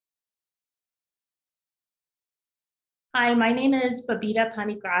Hi, my name is Babita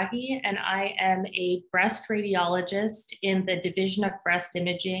Panigrahi, and I am a breast radiologist in the Division of Breast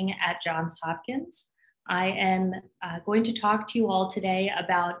Imaging at Johns Hopkins. I am going to talk to you all today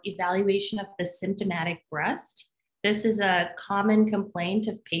about evaluation of the symptomatic breast. This is a common complaint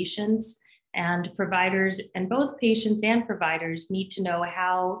of patients and providers, and both patients and providers need to know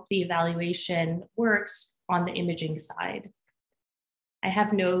how the evaluation works on the imaging side. I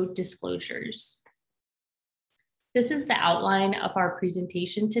have no disclosures. This is the outline of our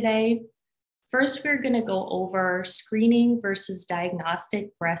presentation today. First, we're going to go over screening versus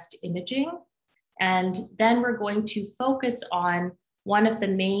diagnostic breast imaging. And then we're going to focus on one of the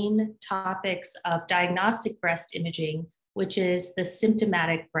main topics of diagnostic breast imaging, which is the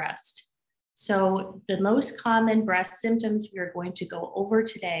symptomatic breast. So the most common breast symptoms we are going to go over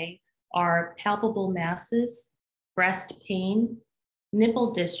today are palpable masses, breast pain,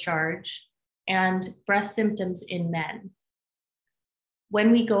 nipple discharge, and breast symptoms in men.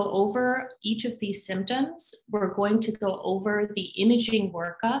 When we go over each of these symptoms, we're going to go over the imaging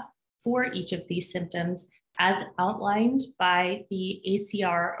workup for each of these symptoms as outlined by the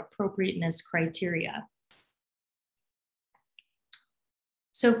ACR appropriateness criteria.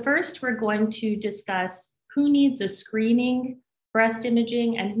 So first, we're going to discuss who needs a screening breast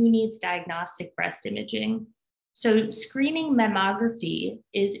imaging and who needs diagnostic breast imaging. So screening mammography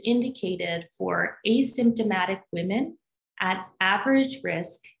is indicated for asymptomatic women at average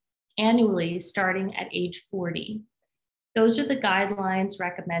risk annually starting at age 40. Those are the guidelines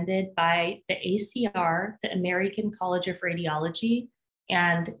recommended by the ACR, the American College of Radiology,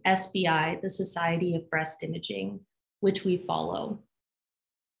 and SBI, the Society of Breast Imaging, which we follow.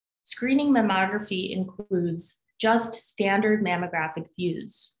 Screening mammography includes just standard mammographic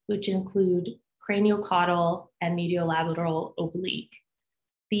views, which include craniocaudal and mediolateral oblique.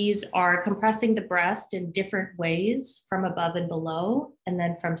 These are compressing the breast in different ways from above and below, and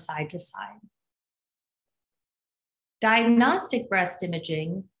then from side to side. Diagnostic breast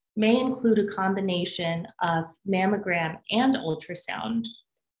imaging may include a combination of mammogram and ultrasound.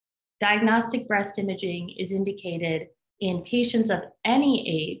 Diagnostic breast imaging is indicated in patients of any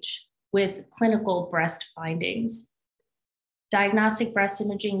age with clinical breast findings. Diagnostic breast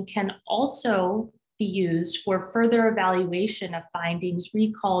imaging can also be used for further evaluation of findings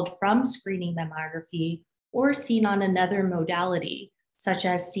recalled from screening mammography or seen on another modality, such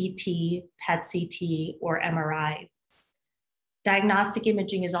as CT, PET-CT, or MRI. Diagnostic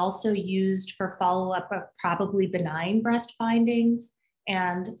imaging is also used for follow-up of probably benign breast findings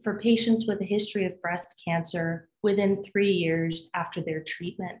and for patients with a history of breast cancer within 3 years after their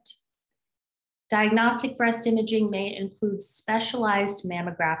treatment. Diagnostic breast imaging may include specialized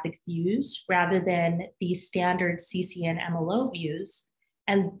mammographic views rather than the standard CCN MLO views,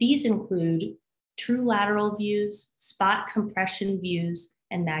 and these include true lateral views, spot compression views,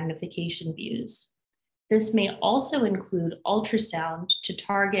 and magnification views. This may also include ultrasound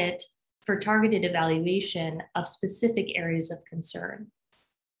for targeted evaluation of specific areas of concern.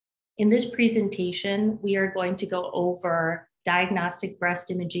 In this presentation, we are going to go over diagnostic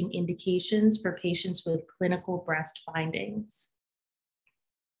breast imaging indications for patients with clinical breast findings.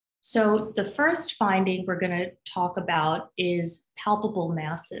 So the first finding we're going to talk about is palpable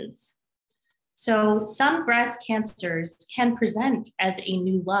masses. So some breast cancers can present as a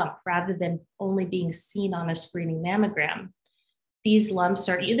new lump rather than only being seen on a screening mammogram. These lumps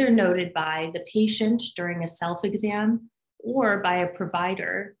are either noted by the patient during a self-exam or by a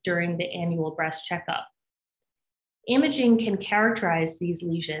provider during the annual breast checkup. Imaging can characterize these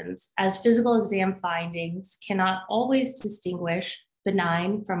lesions as physical exam findings cannot always distinguish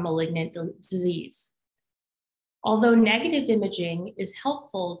benign from malignant disease. Although negative imaging is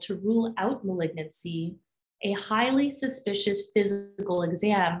helpful to rule out malignancy, a highly suspicious physical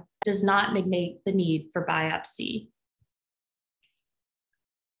exam does not negate the need for biopsy.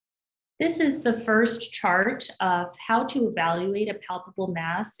 This is the first chart of how to evaluate a palpable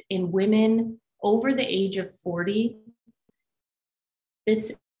mass in women over the age of 40.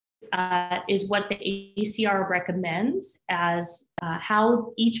 This is what the ACR recommends as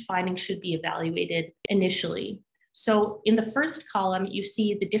how each finding should be evaluated initially. So in the first column, you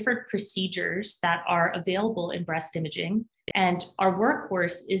see the different procedures that are available in breast imaging, and our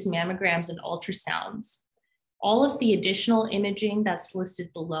workhorse is mammograms and ultrasounds. All of the additional imaging that's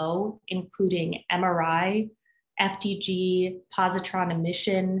listed below, including MRI, FDG, positron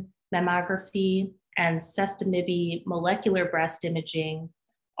emission, mammography, and sestamibi molecular breast imaging,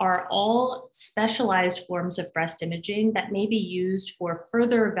 are all specialized forms of breast imaging that may be used for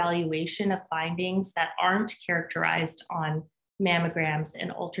further evaluation of findings that aren't characterized on mammograms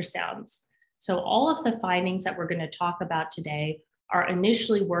and ultrasounds. So all of the findings that we're going to talk about today are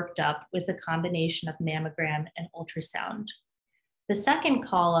initially worked up with a combination of mammogram and ultrasound. The second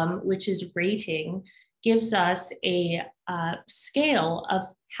column, which is rating, gives us a scale of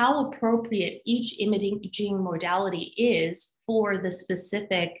how appropriate each imaging modality is for the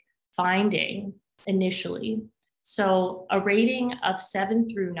specific finding initially. So a rating of 7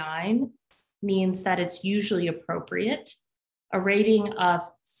 through 9 means that it's usually appropriate. A rating of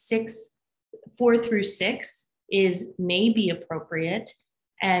 4 through 6 is maybe appropriate,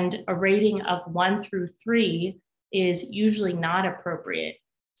 and a rating of 1 through 3 is usually not appropriate.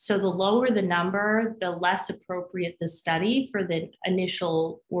 So the lower the number, the less appropriate the study for the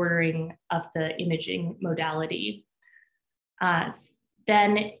initial ordering of the imaging modality.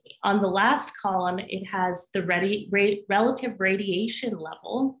 Then on the last column, it has the relative radiation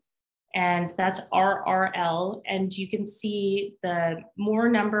level, and that's RRL. And you can see the more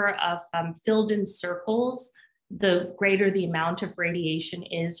number of filled in circles, the greater the amount of radiation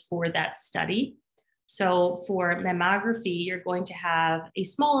is for that study. So for mammography, you're going to have a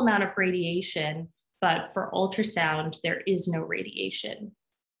small amount of radiation, but for ultrasound, there is no radiation.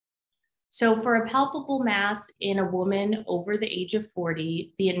 So for a palpable mass in a woman over the age of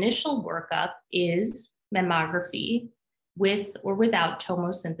 40, the initial workup is mammography with or without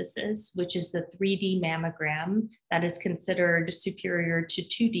tomosynthesis, which is the 3D mammogram that is considered superior to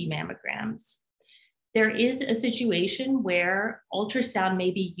 2D mammograms. There is a situation where ultrasound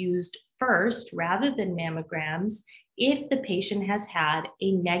may be used first rather than mammograms if the patient has had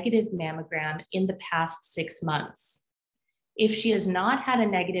a negative mammogram in the past 6 months. If she has not had a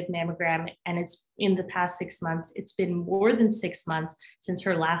negative mammogram and it's in the past 6 months, it's been more than 6 months since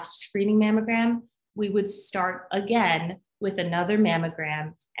her last screening mammogram, we would start again with another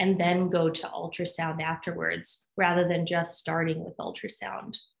mammogram and then go to ultrasound afterwards, rather than just starting with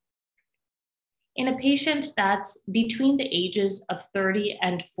ultrasound. In a patient that's between the ages of 30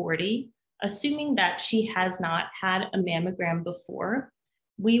 and 40, assuming that she has not had a mammogram before,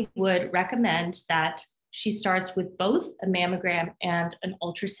 we would recommend that she starts with both a mammogram and an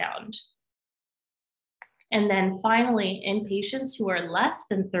ultrasound. And then finally, in patients who are less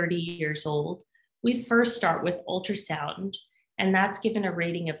than 30 years old, we first start with ultrasound, and that's given a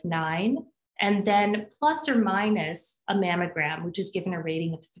rating of 9, and then plus or minus a mammogram, which is given a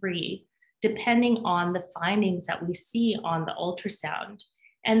rating of 3, depending on the findings that we see on the ultrasound.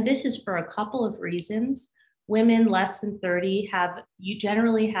 And this is for a couple of reasons. Women less than 30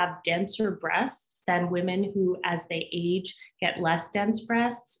 generally have denser breasts than women who, as they age, get less dense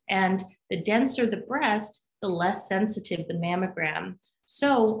breasts. And the denser the breast, the less sensitive the mammogram.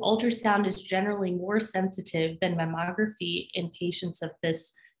 So ultrasound is generally more sensitive than mammography in patients of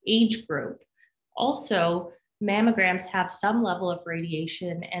this age group. Also, mammograms have some level of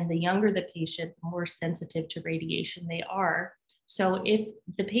radiation, and the younger the patient, the more sensitive to radiation they are. So if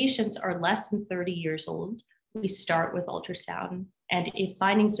the patients are less than 30 years old, we start with ultrasound. And if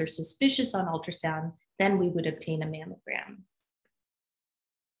findings are suspicious on ultrasound, then we would obtain a mammogram.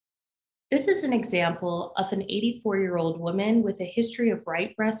 This is an example of an 84-year-old woman with a history of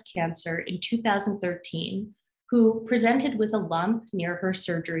right breast cancer in 2013 who presented with a lump near her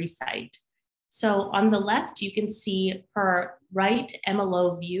surgery site. So on the left, you can see her right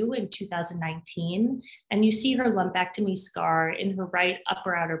MLO view in 2019, and you see her lumpectomy scar in her right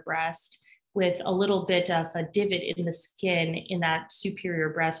upper outer breast with a little bit of a divot in the skin in that superior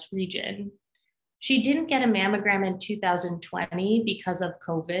breast region. She didn't get a mammogram in 2020 because of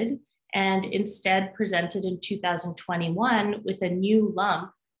COVID, and instead presented in 2021 with a new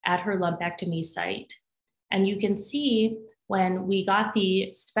lump at her lumpectomy site. And you can see when we got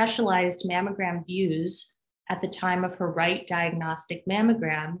the specialized mammogram views at the time of her right diagnostic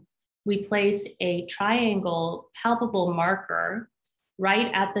mammogram, we place a triangle palpable marker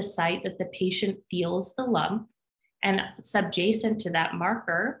right at the site that the patient feels the lump. And subjacent to that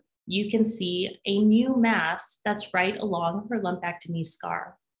marker, you can see a new mass that's right along her lumpectomy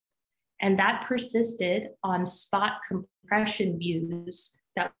scar. And that persisted on spot compression views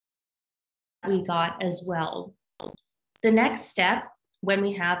that we got as well. The next step when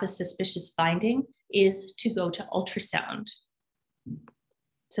we have a suspicious finding is to go to ultrasound.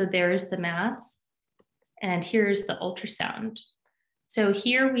 So there's the mass, and here's the ultrasound. So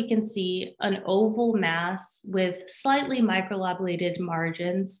here we can see an oval mass with slightly microlobulated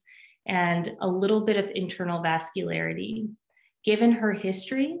margins and a little bit of internal vascularity. Given her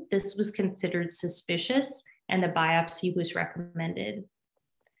history, this was considered suspicious and a biopsy was recommended.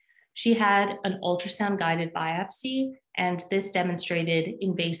 She had an ultrasound-guided biopsy, and this demonstrated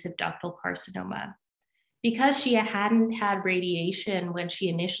invasive ductal carcinoma. Because she hadn't had radiation when she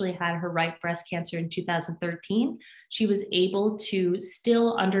initially had her right breast cancer in 2013, she was able to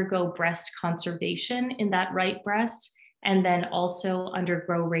still undergo breast conservation in that right breast and then also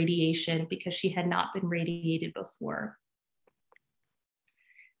undergo radiation because she had not been radiated before.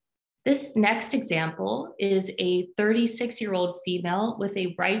 This next example is a 36-year-old female with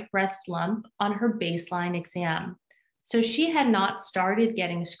a right breast lump on her baseline exam. So she had not started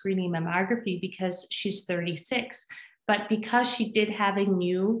getting screening mammography because she's 36, but because she did have a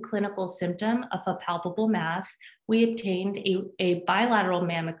new clinical symptom of a palpable mass, we obtained a bilateral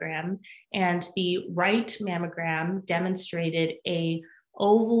mammogram, and the right mammogram demonstrated a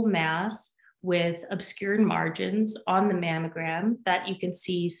oval mass with obscured margins on the mammogram that you can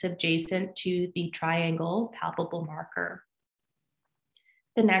see subjacent to the triangle palpable marker.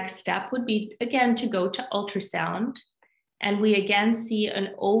 The next step would be, again, to go to ultrasound. And we again see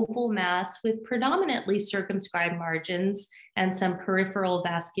an oval mass with predominantly circumscribed margins and some peripheral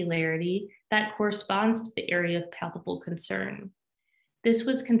vascularity that corresponds to the area of palpable concern. This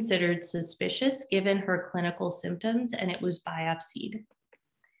was considered suspicious given her clinical symptoms, and it was biopsied.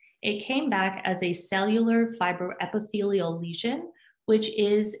 It came back as a cellular fibroepithelial lesion, which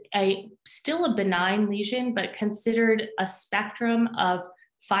is still a benign lesion, but considered a spectrum of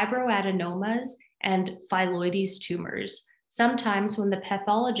fibroadenomas and phylloides tumors. Sometimes when the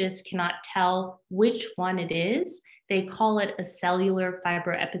pathologist cannot tell which one it is, they call it a cellular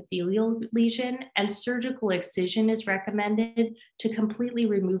fibroepithelial lesion, and surgical excision is recommended to completely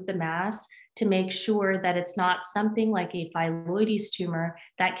remove the mass to make sure that it's not something like a phylloides tumor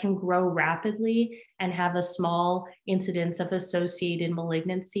that can grow rapidly and have a small incidence of associated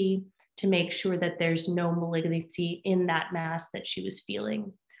malignancy, to make sure that there's no malignancy in that mass that she was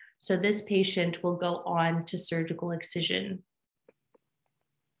feeling. So this patient will go on to surgical excision.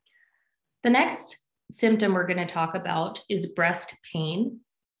 The next symptom we're going to talk about is breast pain.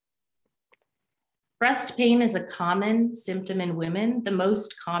 Breast pain is a common symptom in women, the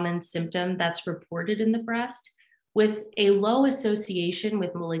most common symptom that's reported in the breast, with a low association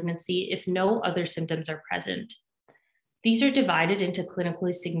with malignancy if no other symptoms are present. These are divided into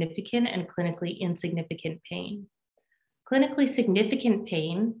clinically significant and clinically insignificant pain. Clinically significant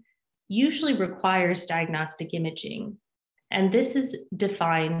pain usually requires diagnostic imaging, and this is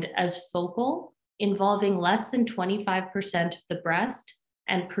defined as focal, involving less than 25% of the breast,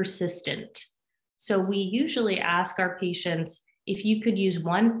 and persistent. So we usually ask our patients, if you could use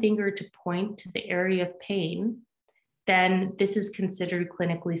one finger to point to the area of pain, then this is considered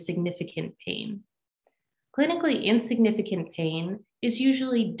clinically significant pain. Clinically insignificant pain is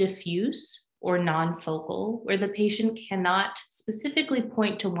usually diffuse or non-focal, where the patient cannot specifically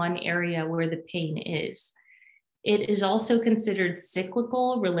point to one area where the pain is. It is also considered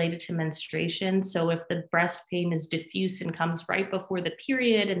cyclical, related to menstruation. So if the breast pain is diffuse and comes right before the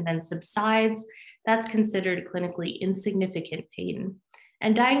period and then subsides, that's considered clinically insignificant pain.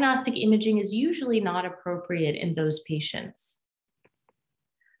 And diagnostic imaging is usually not appropriate in those patients.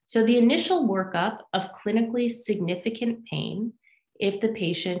 So the initial workup of clinically significant pain, if the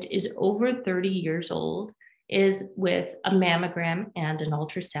patient is over 30 years old, is with a mammogram and an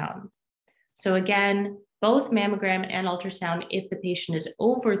ultrasound. So again, both mammogram and ultrasound if the patient is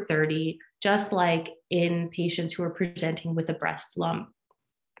over 30, just like in patients who are presenting with a breast lump.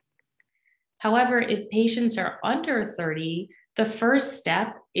 However, if patients are under 30, the first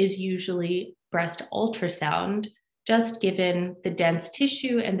step is usually breast ultrasound, just given the dense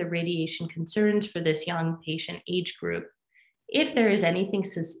tissue and the radiation concerns for this young patient age group. If there is anything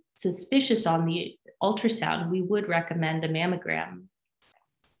suspicious on the ultrasound, we would recommend a mammogram.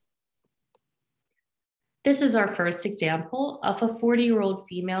 This is our first example of a 40-year-old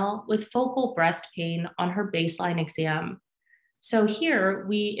female with focal breast pain on her baseline exam. So here,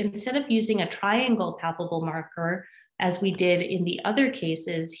 instead of using a triangle palpable marker, as we did in the other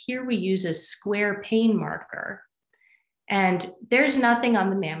cases, here we use a square pain marker. And there's nothing on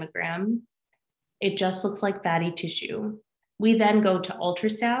the mammogram. It just looks like fatty tissue. We then go to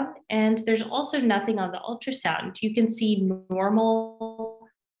ultrasound, and there's also nothing on the ultrasound. You can see normal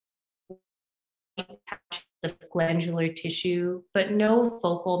patches of glandular tissue, but no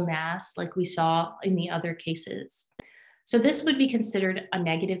focal mass like we saw in the other cases. So this would be considered a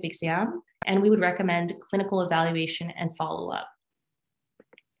negative exam, and we would recommend clinical evaluation and follow-up.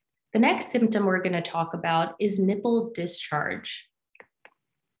 The next symptom we're going to talk about is nipple discharge.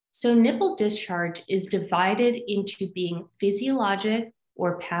 So nipple discharge is divided into being physiologic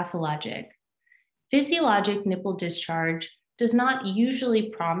or pathologic. Physiologic nipple discharge does not usually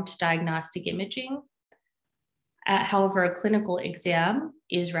prompt diagnostic imaging. However, a clinical exam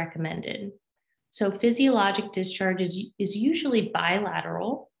is recommended. So physiologic discharge is usually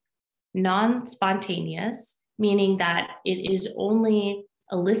bilateral, non-spontaneous, meaning that it is only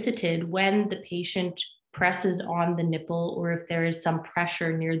elicited when the patient presses on the nipple, or if there is some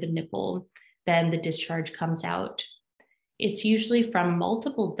pressure near the nipple, then the discharge comes out. It's usually from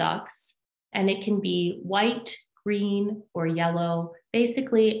multiple ducts, and it can be white, green, or yellow.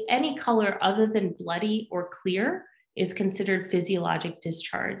 Basically, any color other than bloody or clear is considered physiologic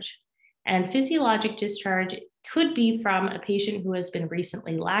discharge. And physiologic discharge could be from a patient who has been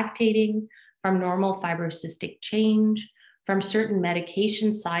recently lactating, from normal fibrocystic change, from certain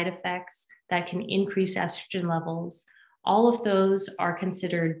medication side effects that can increase estrogen levels. All of those are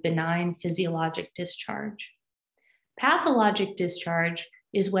considered benign physiologic discharge. Pathologic discharge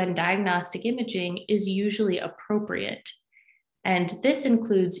is when diagnostic imaging is usually appropriate. And this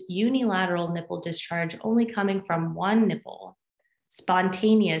includes unilateral nipple discharge only coming from one nipple.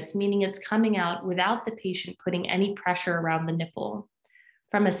 Spontaneous, meaning it's coming out without the patient putting any pressure around the nipple.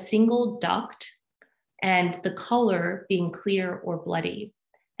 From a single duct, and the color being clear or bloody.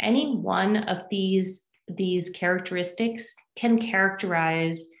 Any one of these characteristics can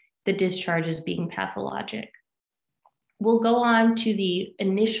characterize the discharge as being pathologic. We'll go on to the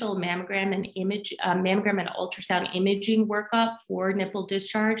initial mammogram and ultrasound imaging workup for nipple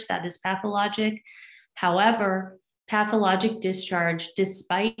discharge that is pathologic. However, pathologic discharge,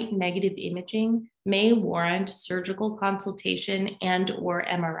 despite negative imaging, may warrant surgical consultation and/or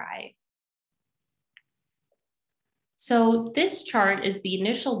MRI. So this chart is the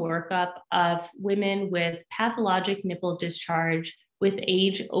initial workup of women with pathologic nipple discharge with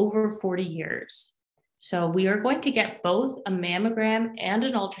age over 40 years. So we are going to get both a mammogram and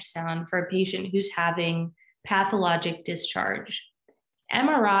an ultrasound for a patient who's having pathologic discharge.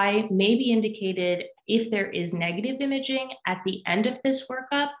 MRI may be indicated if there is negative imaging at the end of this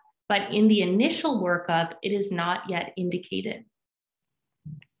workup, but in the initial workup, it is not yet indicated.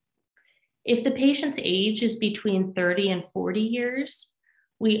 If the patient's age is between 30 and 40 years,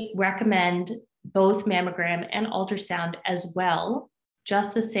 we recommend both mammogram and ultrasound as well,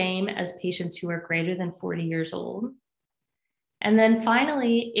 just the same as patients who are greater than 40 years old. And then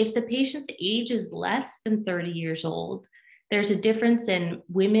finally, if the patient's age is less than 30 years old, there's a difference in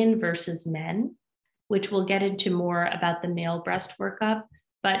women versus men, which we'll get into more about the male breast workup.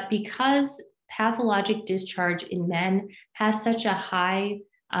 But because pathologic discharge in men has such a high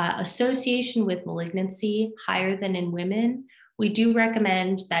association with malignancy, higher than in women, we do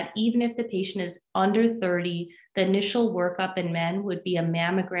recommend that even if the patient is under 30, the initial workup in men would be a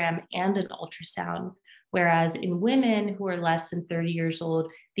mammogram and an ultrasound. Whereas in women who are less than 30 years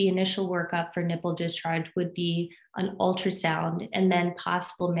old, the initial workup for nipple discharge would be an ultrasound and then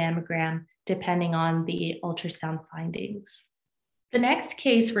possible mammogram, depending on the ultrasound findings. The next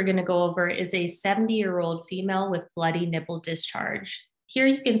case we're going to go over is a 70-year-old female with bloody nipple discharge. Here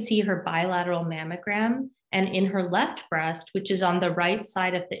you can see her bilateral mammogram, and in her left breast, which is on the right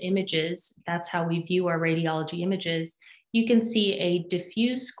side of the images, that's how we view our radiology images, you can see a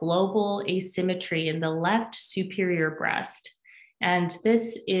diffuse global asymmetry in the left superior breast. And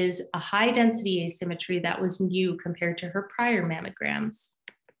this is a high density asymmetry that was new compared to her prior mammograms.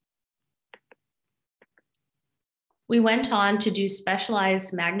 We went on to do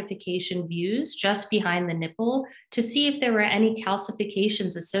specialized magnification views just behind the nipple to see if there were any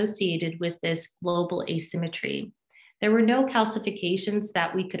calcifications associated with this global asymmetry. There were no calcifications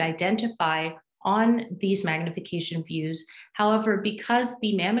that we could identify on these magnification views. However, because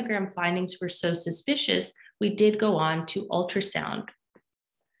the mammogram findings were so suspicious, we did go on to ultrasound.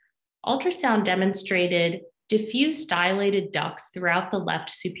 Ultrasound demonstrated diffuse dilated ducts throughout the left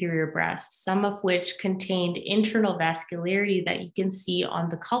superior breast, some of which contained internal vascularity that you can see on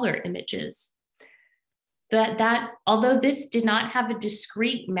the color images. Although this did not have a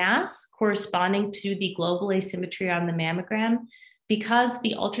discrete mass corresponding to the global asymmetry on the mammogram, because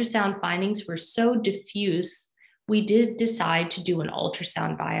the ultrasound findings were so diffuse, we did decide to do an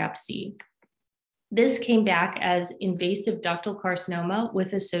ultrasound biopsy. This came back as invasive ductal carcinoma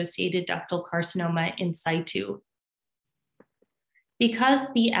with associated ductal carcinoma in situ.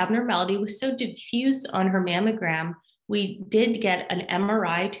 Because the abnormality was so diffuse on her mammogram, we did get an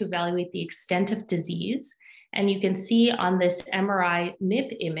MRI to evaluate the extent of disease. And you can see on this MRI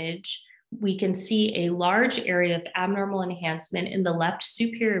MIP image, we can see a large area of abnormal enhancement in the left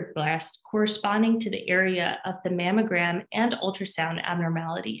superior breast corresponding to the area of the mammogram and ultrasound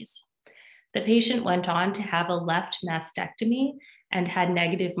abnormalities. The patient went on to have a left mastectomy and had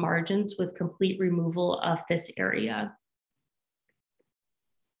negative margins with complete removal of this area.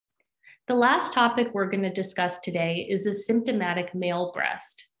 The last topic we're going to discuss today is a symptomatic male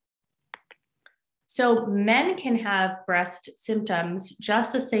breast. So men can have breast symptoms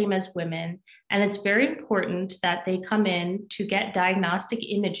just the same as women, and it's very important that they come in to get diagnostic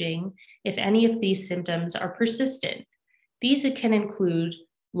imaging if any of these symptoms are persistent. These can include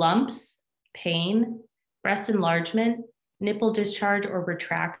lumps, pain, breast enlargement, nipple discharge or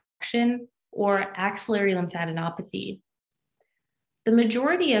retraction, or axillary lymphadenopathy. The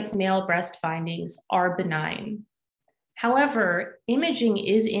majority of male breast findings are benign. However, imaging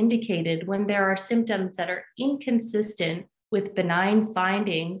is indicated when there are symptoms that are inconsistent with benign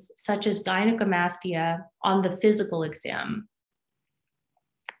findings, such as gynecomastia on the physical exam.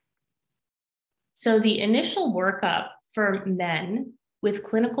 So the initial workup for men with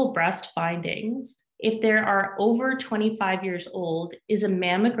clinical breast findings, if they are over 25 years old, is a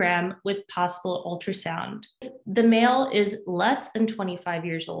mammogram with possible ultrasound. If the male is less than 25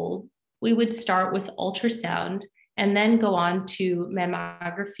 years old, we would start with ultrasound and then go on to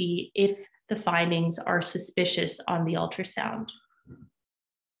mammography if the findings are suspicious on the ultrasound.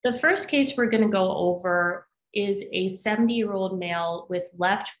 The first case we're going to go over is a 70-year-old male with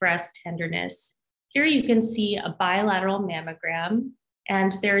left breast tenderness. Here you can see a bilateral mammogram,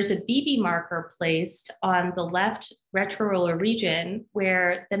 and there's a BB marker placed on the left retroroller region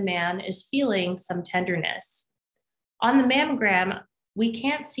where the man is feeling some tenderness. On the mammogram, we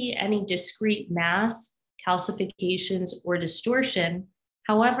can't see any discrete mass, calcifications, or distortion.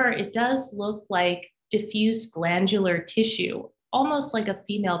 However, it does look like diffuse glandular tissue, almost like a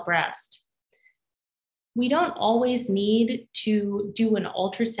female breast. We don't always need to do an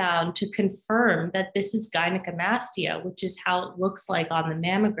ultrasound to confirm that this is gynecomastia, which is how it looks like on the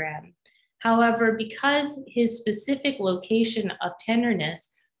mammogram. However, because his specific location of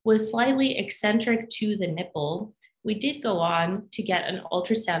tenderness was slightly eccentric to the nipple, we did go on to get an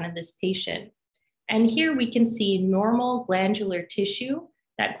ultrasound in this patient. And here we can see normal glandular tissue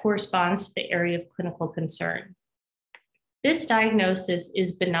that corresponds to the area of clinical concern. This diagnosis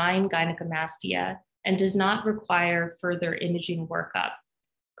is benign gynecomastia and does not require further imaging workup.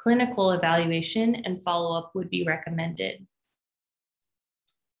 Clinical evaluation and follow-up would be recommended.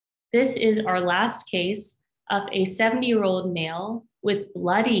 This is our last case of a 70-year-old male with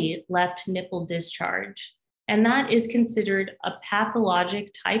bloody left nipple discharge. And that is considered a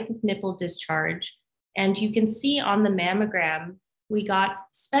pathologic type of nipple discharge. And you can see on the mammogram, we got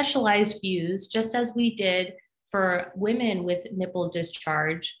specialized views, just as we did for women with nipple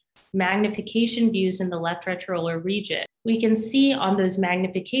discharge, magnification views in the left retroroller region. We can see on those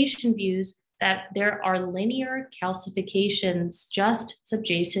magnification views that there are linear calcifications just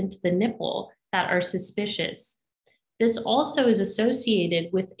subjacent to the nipple that are suspicious. This also is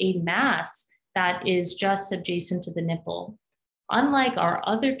associated with a mass that is just subjacent to the nipple. Unlike our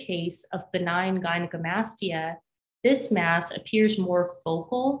other case of benign gynecomastia, this mass appears more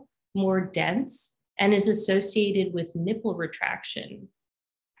focal, more dense, and is associated with nipple retraction.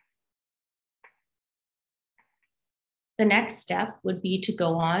 The next step would be to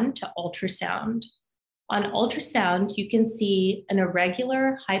go on to ultrasound. On ultrasound, you can see an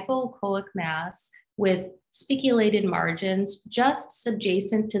irregular hypoechoic mass with spiculated margins just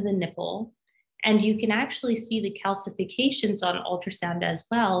subjacent to the nipple. And you can actually see the calcifications on ultrasound as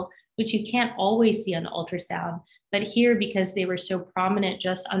well, which you can't always see on ultrasound. But here, because they were so prominent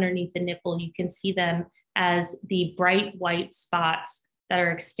just underneath the nipple, you can see them as the bright white spots that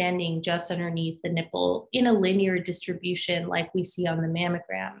are extending just underneath the nipple in a linear distribution like we see on the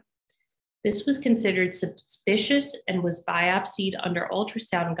mammogram. This was considered suspicious and was biopsied under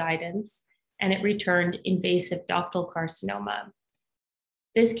ultrasound guidance, and it returned invasive ductal carcinoma.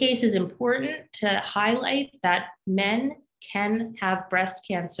 This case is important to highlight that men can have breast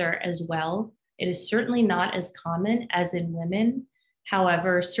cancer as well. It is certainly not as common as in women.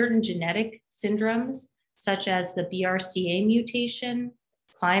 However, certain genetic syndromes, such as the BRCA mutation,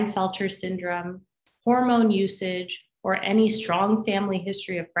 Klinefelter syndrome, hormone usage, or any strong family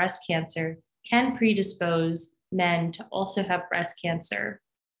history of breast cancer can predispose men to also have breast cancer.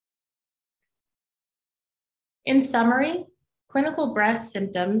 In summary, clinical breast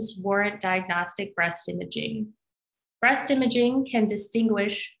symptoms warrant diagnostic breast imaging. Breast imaging can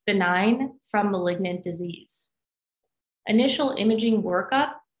distinguish benign from malignant disease. Initial imaging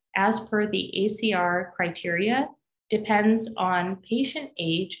workup, as per the ACR criteria, depends on patient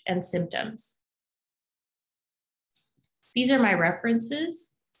age and symptoms. These are my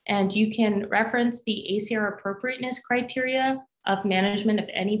references, and you can reference the ACR appropriateness criteria of management of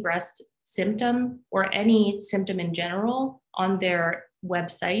any breast symptom or any symptom in general on their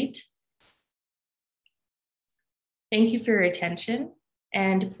website. Thank you for your attention,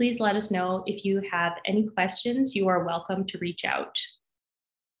 and please let us know if you have any questions. You are welcome to reach out.